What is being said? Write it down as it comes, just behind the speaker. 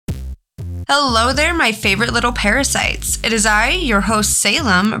Hello there, my favorite little parasites. It is I, your host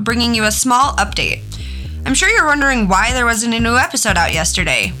Salem, bringing you a small update. I'm sure you're wondering why there wasn't a new episode out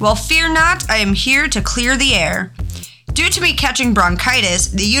yesterday. Well, fear not, I am here to clear the air. Due to me catching bronchitis,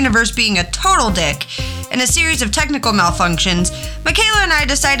 the universe being a total dick, and a series of technical malfunctions, Michaela and I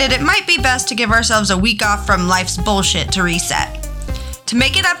decided it might be best to give ourselves a week off from life's bullshit to reset. To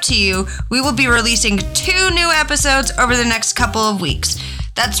make it up to you, we will be releasing 2 new episodes over the next couple of weeks.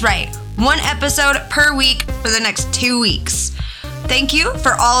 That's right, 1 episode per week for the next 2 weeks. Thank you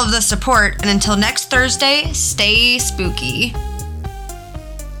for all of the support, and until next Thursday, stay spooky.